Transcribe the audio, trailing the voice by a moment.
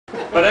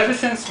But ever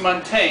since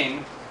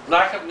Montaigne,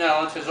 lack of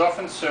knowledge has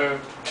often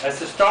served as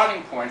the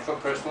starting point for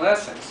personal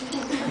essays.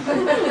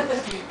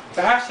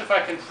 Perhaps if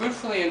I can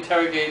fruitfully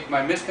interrogate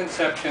my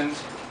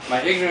misconceptions,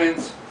 my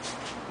ignorance,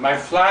 my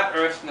flat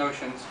earth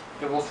notions,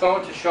 it will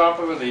throw into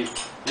sharper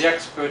relief the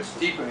expert's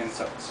deeper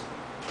insights.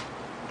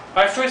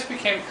 I first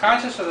became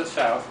conscious of the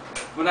South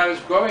when I was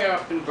growing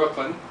up in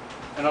Brooklyn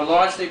in a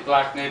largely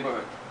black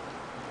neighborhood.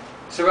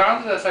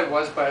 Surrounded as I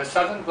was by a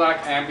southern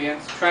black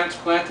ambience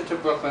transplanted to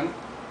Brooklyn,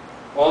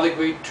 all the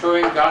great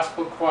touring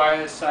gospel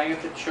choirs sang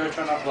at the church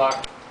on our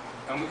block,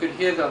 and we could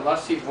hear the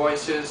lusty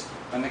voices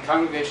and the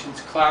congregations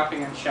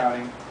clapping and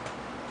shouting,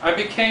 I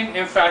became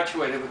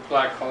infatuated with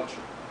black culture.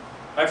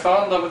 I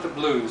fell in love with the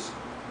blues,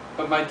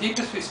 but my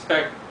deepest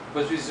respect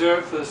was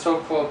reserved for the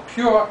so-called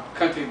pure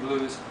country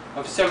blues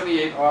of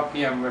 78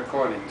 RPM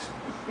recordings.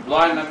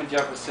 Blind Lemon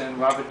Jefferson,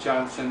 Robert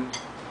Johnson.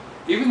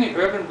 Even the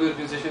urban blues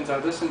musicians I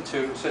listened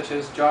to, such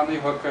as John Lee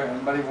Hooker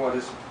and Muddy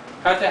Waters,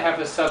 had to have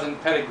a southern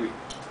pedigree.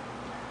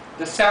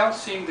 The South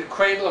seemed the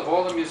cradle of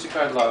all the music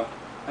I loved,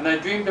 and I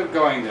dreamed of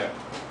going there.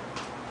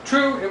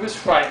 True, it was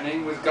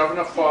frightening, with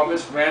Governor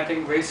Farmer's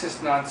ranting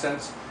racist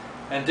nonsense,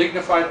 and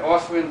dignified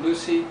Austrian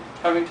Lucy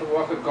having to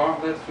walk a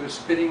gauntlet through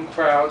spitting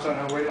crowds on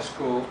her way to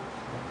school.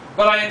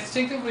 But I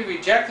instinctively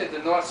rejected the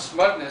North's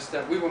smugness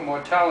that we were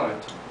more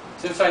tolerant,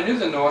 since I knew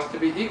the North to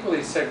be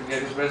equally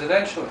segregated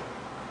residentially.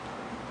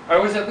 I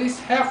was at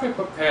least halfway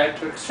prepared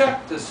to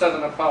accept the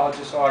Southern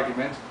apologist's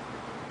argument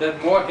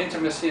that more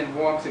intimacy and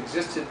warmth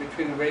existed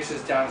between the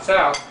races down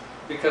south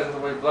because of the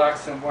way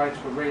blacks and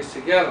whites were raised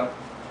together,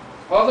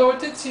 although it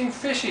did seem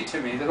fishy to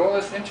me that all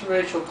this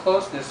interracial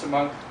closeness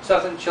among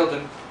Southern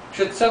children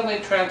should suddenly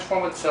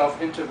transform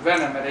itself into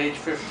venom at age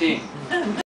 15.